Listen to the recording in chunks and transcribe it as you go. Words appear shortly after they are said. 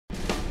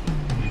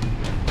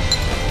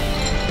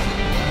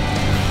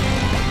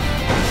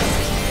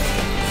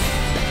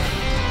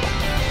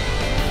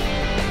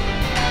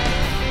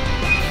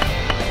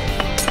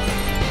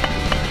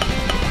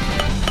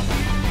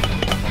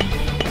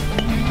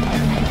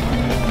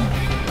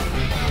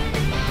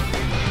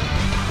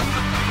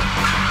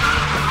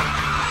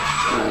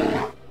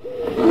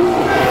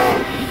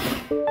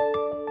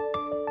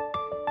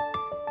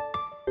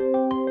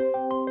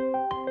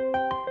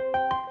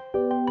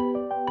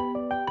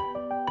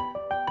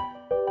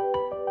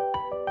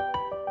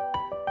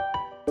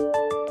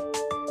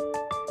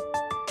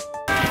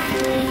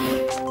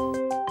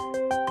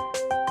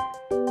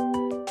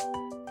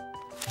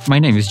My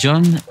name is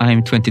John,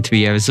 I'm 23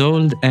 years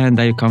old and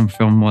I come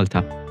from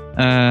Malta.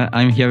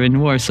 I'm here in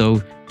Warsaw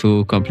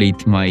to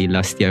complete my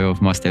last year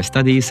of master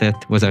studies at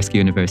Warsaw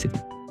University.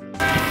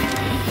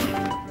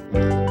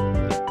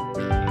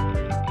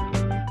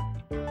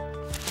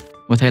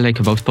 What I like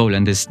about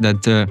Poland is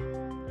that,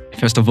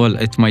 first of all,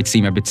 it might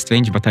seem a bit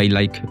strange, but I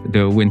like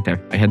the winter.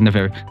 I had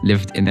never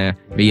lived in a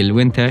real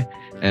winter.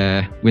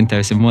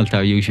 Winters in Malta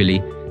are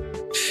usually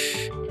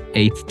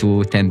 8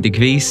 to 10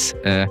 degrees.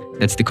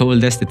 That's the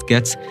coldest it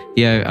gets.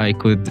 Here I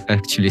could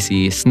actually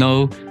see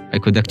snow. I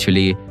could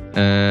actually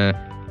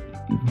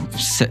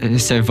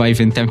survive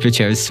in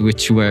temperatures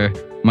which were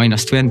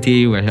minus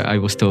 20, where I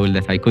was told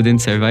that I couldn't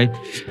survive.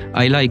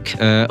 I like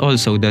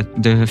also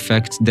that the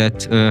fact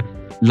that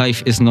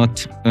life is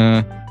not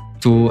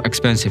too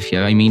expensive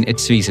here. I mean,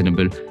 it's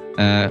reasonable.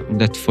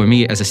 That for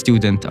me as a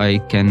student, I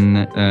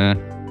can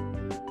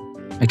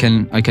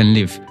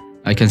live.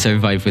 I can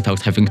survive without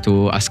having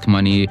to ask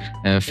money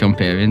from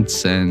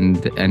parents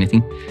and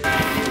anything.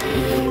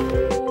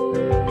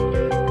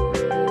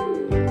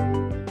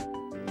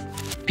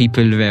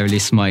 People rarely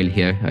smile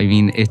here. I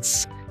mean,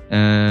 it's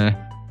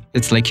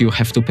like you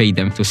have to pay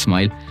them to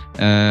smile.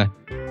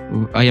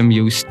 I am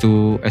used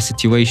to a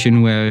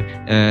situation where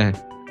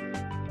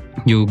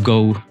you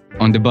go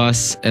on the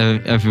bus,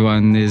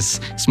 everyone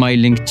is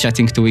smiling,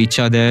 chatting to each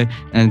other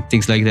and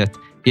things like that.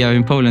 Here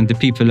in Poland, the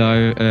people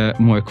are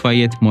more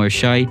quiet, more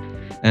shy.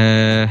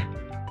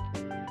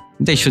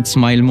 They should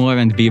smile more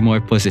and be more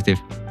positive.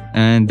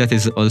 And that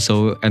is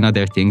also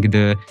another thing,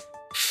 the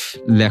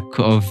lack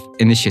of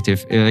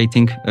initiative. I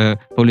think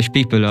Polish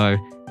people are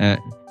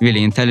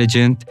really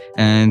intelligent,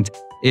 and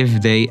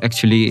if they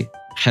actually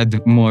had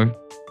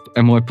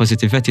a more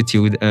positive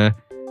attitude,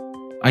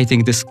 I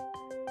think this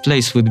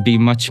place would be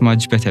much,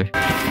 much better.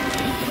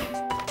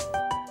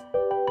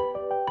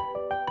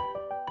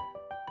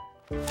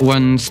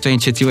 One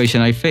strange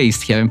situation I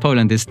faced here in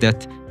Poland is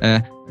that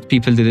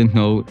people didn't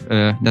know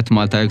that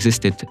Malta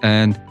existed,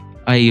 and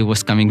I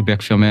was coming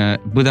back from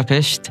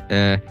Budapest,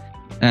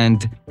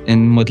 and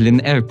in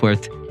Modlin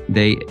airport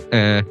they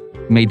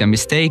made a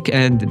mistake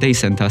and they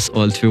sent us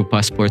all through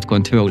passport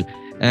control.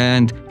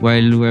 And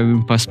while we were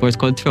in passport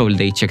control,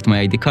 they checked my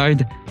ID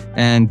card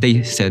and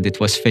they said it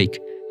was fake.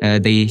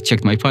 They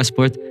checked my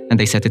passport and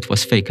they said it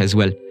was fake as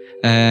well.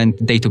 And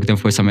they took them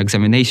for some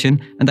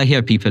examination. And I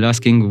hear people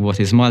asking, what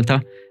is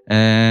Malta?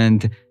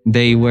 And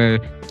they were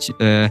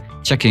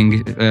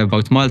checking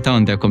about Malta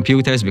on their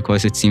computers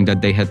because it seemed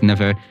that they had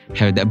never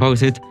heard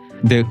about it.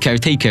 The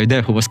caretaker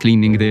there who was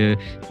cleaning in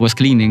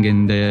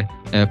the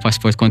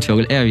passport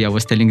control area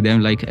was telling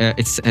them like,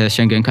 it's a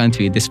Schengen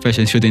country, this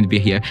person shouldn't be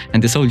here.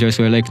 And the soldiers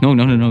were like, no,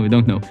 we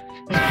don't know.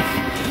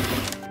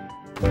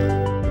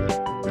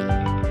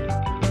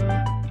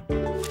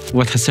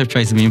 What has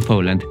surprised me in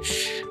Poland?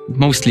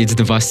 Mostly it's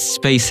the vast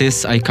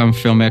spaces. I come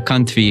from a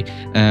country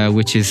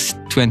which is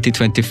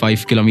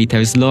 20-25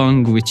 kilometers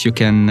long, which you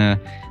can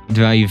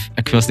drive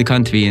across the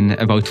country in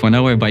about 1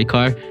 hour by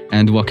car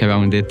and walk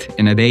around it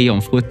in a day on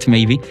foot,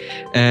 maybe.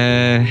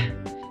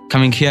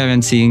 Coming here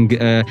and seeing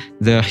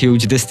the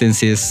huge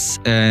distances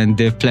and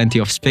the plenty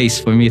of space,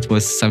 for me it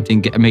was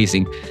something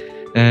amazing.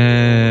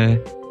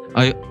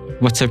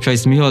 What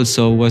surprised me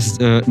also was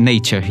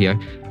nature here.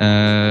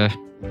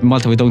 In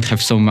Malta, we don't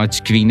have so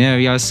much green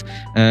areas.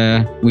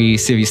 We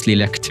seriously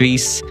lack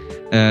trees.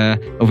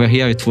 Over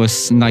here, it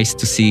was nice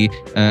to see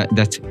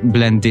that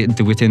blended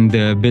within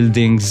the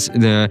buildings.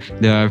 There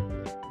are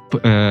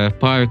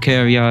park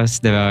areas,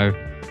 there are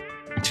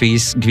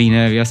trees, green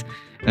areas.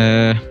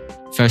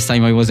 First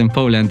time I was in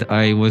Poland,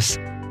 I was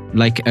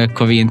like a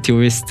Korean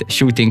tourist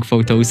shooting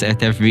photos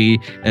at every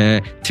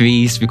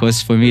trees,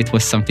 because for me it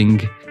was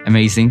something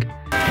amazing.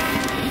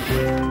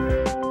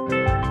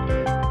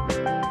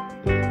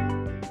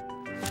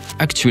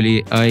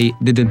 Actually, I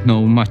didn't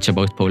know much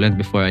about Poland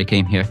before I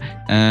came here.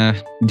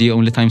 The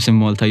only times in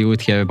Malta you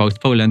would hear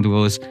about Poland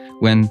was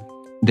when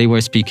they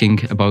were speaking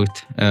about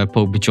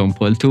Pope John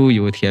Paul II.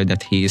 You would hear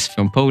that he is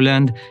from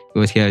Poland. You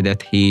would hear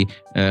that he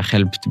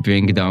helped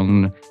bring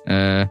down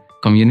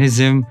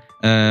communism.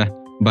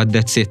 But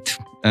that's it.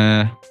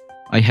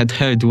 I had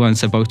heard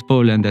once about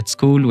Poland at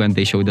school when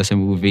they showed us a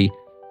movie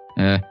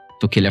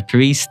To Kill a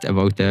Priest,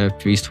 about a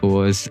priest who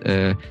was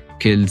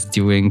killed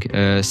during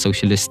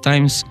socialist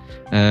times.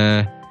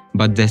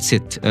 But that's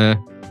it.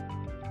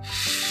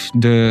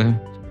 The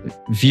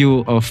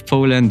view of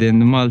Poland and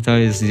Malta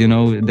is, you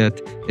know, that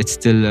it's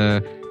still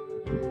a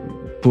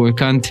poor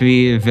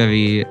country,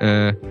 very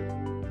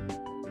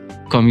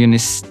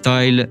communist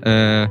style.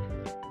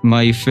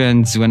 My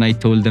friends, when I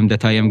told them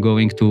that I am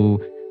going to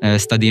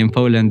study in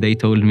Poland, they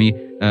told me,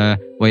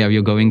 why are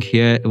you going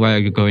here? Why are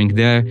you going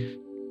there?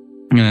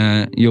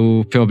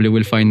 You probably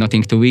will find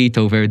nothing to eat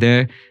over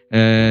there.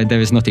 There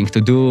is nothing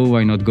to do.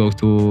 Why not go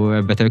to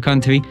a better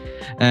country?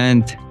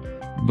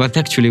 But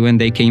actually, when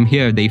they came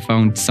here, they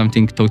found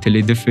something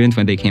totally different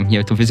when they came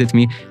here to visit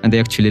me, and they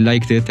actually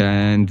liked it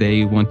and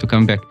they want to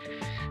come back.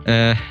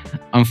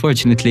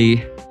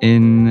 Unfortunately,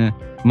 in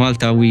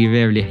Malta, we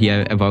rarely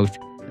hear about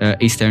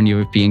Eastern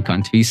European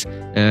countries.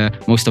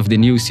 Most of the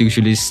news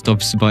usually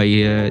stops by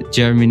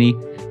Germany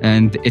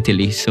and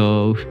Italy,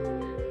 so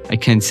I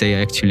can't say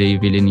I actually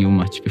really knew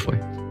much before.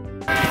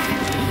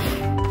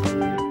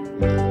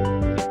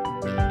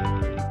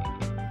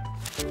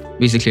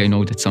 Basically, I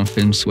know that some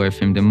films were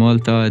filmed in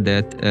Malta,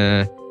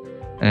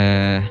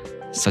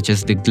 such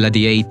as The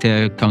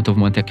Gladiator, Count of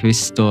Monte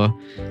Cristo,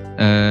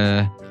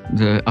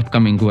 the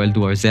upcoming World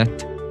War Z.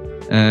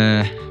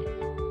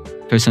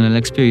 Personal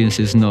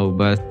experiences, no,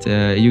 but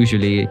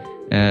usually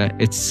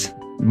it's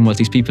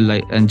Maltese people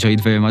enjoy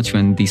it very much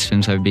when these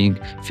films are being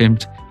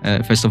filmed.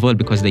 First of all,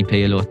 because they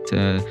pay a lot.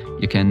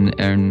 You can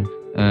earn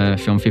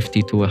from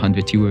 50 to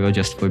 100 euro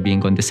just for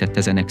being on the set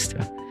as an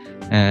extra.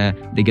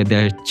 They get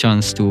their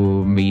chance to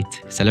meet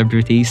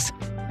celebrities.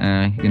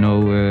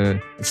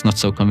 It's not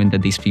so common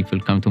that these people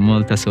come to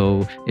Malta,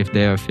 so if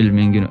they are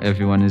filming,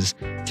 everyone is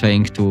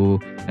trying to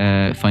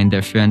find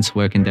their friends,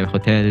 work in their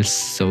hotels,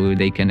 so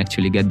they can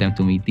actually get them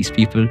to meet these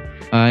people.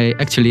 I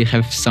actually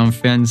have some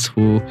friends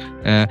who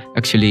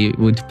actually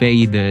would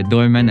pay the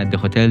doorman at the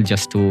hotel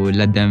just to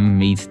let them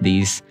meet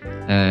these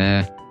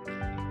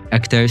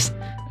actors,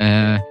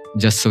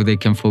 just so they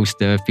can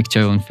post a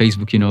picture on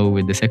Facebook,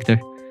 with this actor.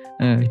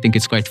 I think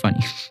it's quite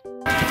funny.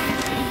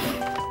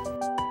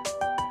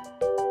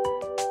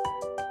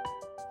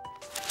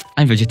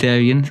 I'm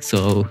vegetarian,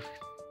 so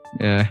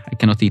I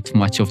cannot eat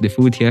much of the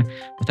food here,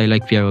 but I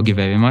like pierogi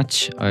very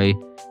much. I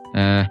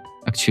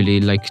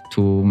actually like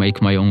to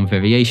make my own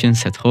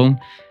variations at home.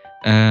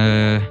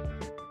 I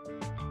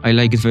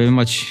like it very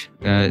much,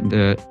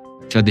 the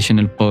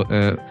traditional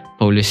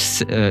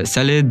Polish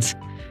salads.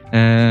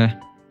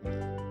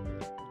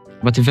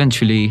 But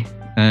eventually,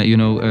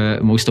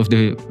 most of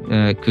the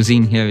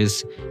cuisine here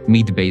is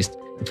meat-based.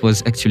 It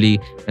was actually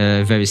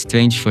very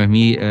strange for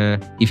me,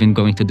 even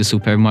going to the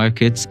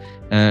supermarkets.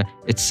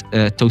 It's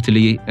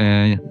totally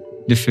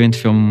different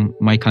from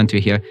my country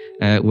here,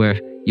 where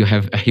you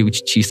have a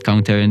huge cheese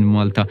counter in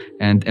Malta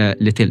and a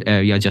little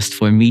area just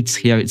for meats.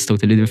 Here it's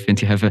totally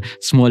different. You have a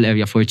small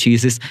area for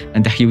cheeses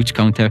and a huge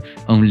counter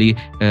only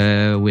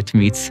with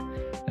meats.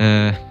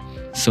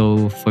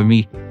 So for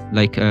me,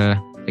 I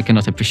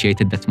cannot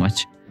appreciate it that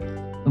much.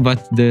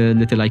 But the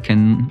little I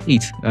can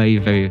eat, I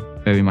very,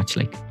 very much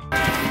like.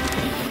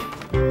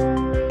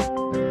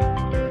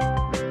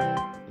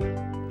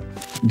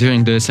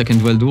 During the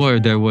Second World War,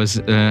 there was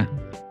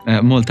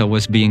Malta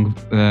was being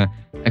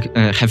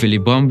heavily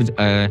bombed.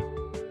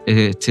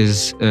 It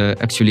is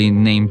actually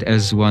named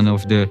as one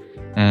of the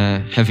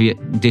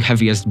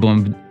heaviest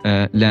bombed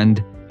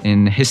land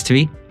in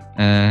history.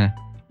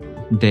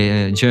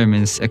 The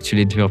Germans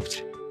actually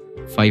dropped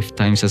 5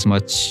 times as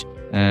much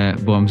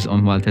bombs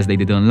on Malta as they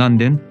did on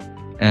London.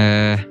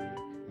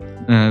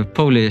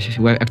 Polish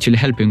were actually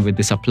helping with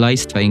the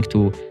supplies, trying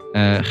to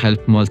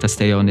help Malta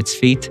stay on its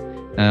feet.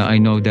 I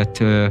know that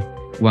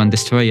one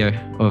destroyer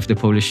of the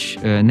Polish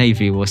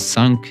Navy was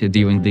sunk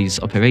during these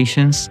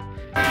operations.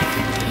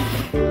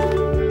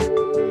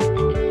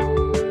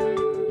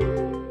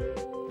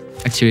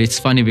 Actually, it's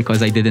funny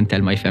because I didn't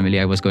tell my family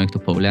I was going to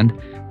Poland.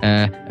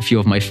 A few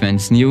of my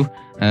friends knew,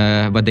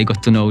 but they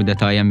got to know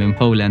that I am in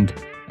Poland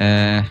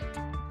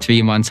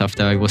 3 months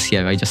after I was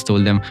here. I just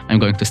told them I'm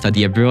going to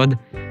study abroad.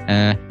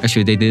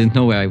 Actually, they didn't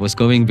know where I was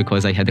going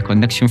because I had a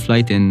connection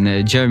flight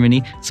in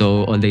Germany,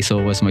 so all they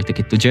saw was my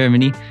ticket to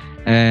Germany.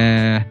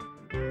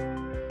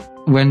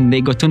 When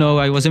they got to know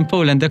I was in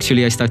Poland,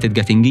 actually, I started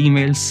getting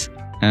emails.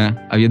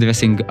 Are you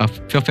dressing up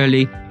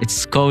properly?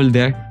 It's cold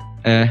there.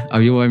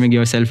 Are you warming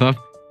yourself up?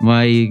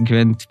 My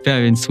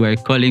grandparents were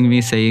calling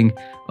me saying,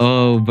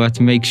 oh, but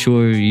make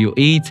sure you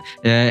eat.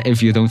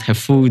 If you don't have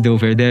food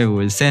over there,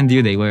 we'll send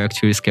you. They were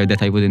actually scared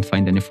that I wouldn't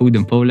find any food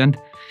in Poland.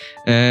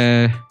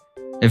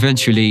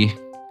 Eventually,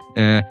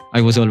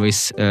 I was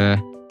always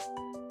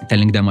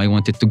telling them I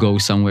wanted to go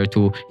somewhere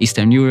to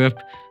Eastern Europe,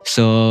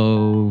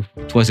 so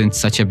it wasn't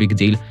such a big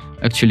deal.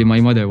 Actually, my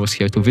mother was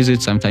here to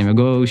visit some time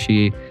ago.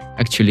 She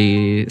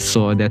actually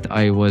saw that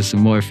I was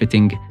more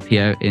fitting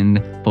here in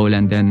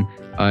Poland than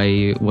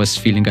I was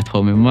feeling at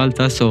home in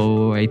Malta,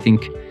 so I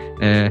think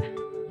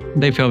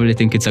they probably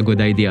think it's a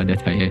good idea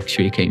that I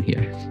actually came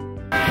here.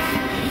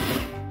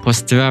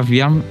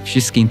 Pozdrawiam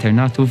wszystkich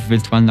internatów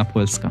Wirtualna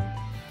Polska.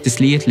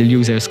 Tislijiet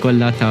lill-users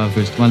kollha ta'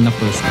 Wirtualna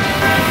Polska.